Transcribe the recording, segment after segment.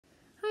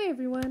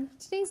everyone,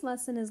 today's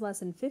lesson is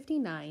lesson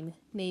 59,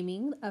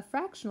 naming a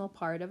fractional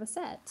part of a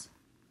set.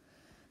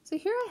 So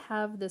here I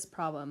have this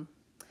problem.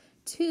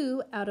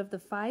 2 out of the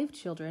 5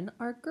 children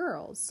are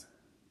girls.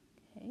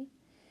 Okay,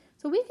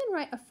 so we can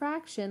write a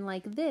fraction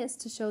like this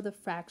to show the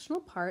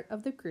fractional part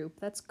of the group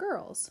that's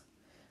girls.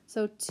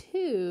 So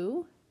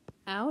 2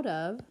 out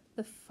of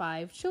the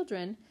 5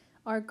 children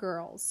are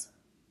girls.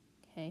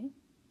 Okay,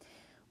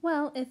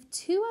 well, if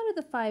 2 out of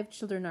the 5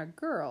 children are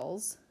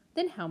girls,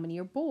 then how many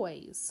are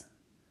boys?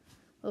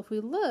 Well, if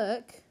we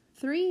look,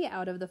 3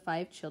 out of the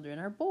 5 children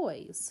are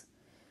boys.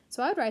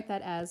 So I would write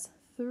that as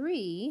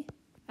 3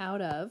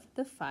 out of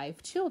the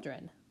 5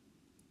 children.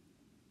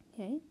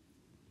 Okay.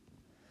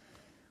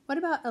 What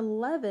about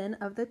 11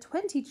 of the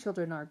 20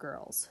 children are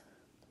girls?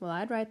 Well,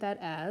 I'd write that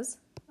as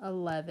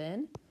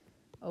 11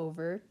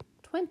 over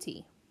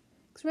 20.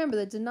 Because remember,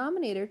 the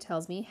denominator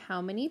tells me how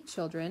many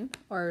children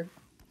or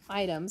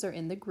items are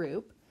in the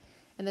group,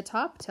 and the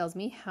top tells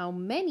me how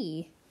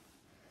many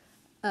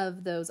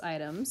of those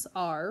items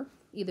are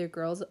either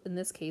girls, in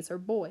this case, or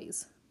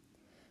boys.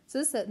 So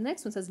this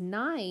next one says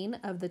 9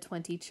 of the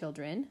 20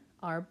 children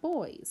are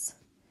boys.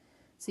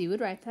 So you would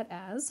write that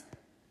as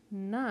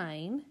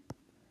 9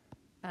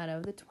 out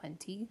of the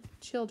 20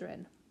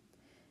 children.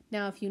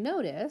 Now, if you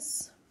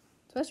notice,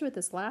 especially with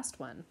this last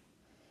one,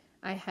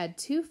 I had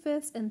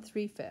 2/5 and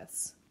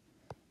 3/5.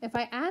 If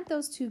I add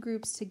those two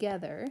groups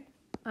together,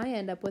 I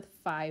end up with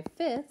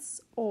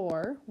 5/5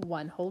 or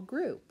one whole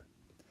group.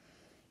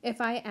 If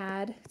I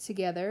add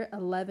together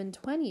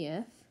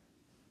 11/20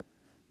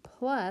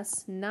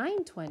 plus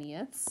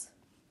 9/20,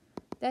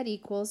 that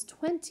equals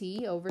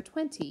 20 over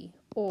 20,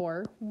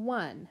 or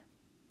 1.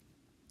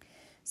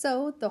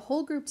 So the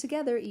whole group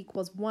together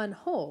equals 1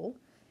 whole,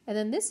 and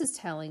then this is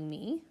telling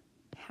me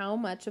how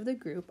much of the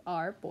group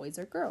are boys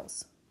or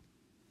girls.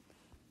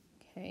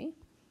 Okay,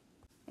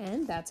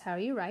 and that's how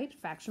you write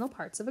fractional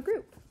parts of a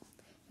group.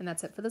 And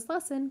that's it for this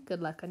lesson.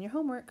 Good luck on your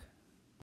homework.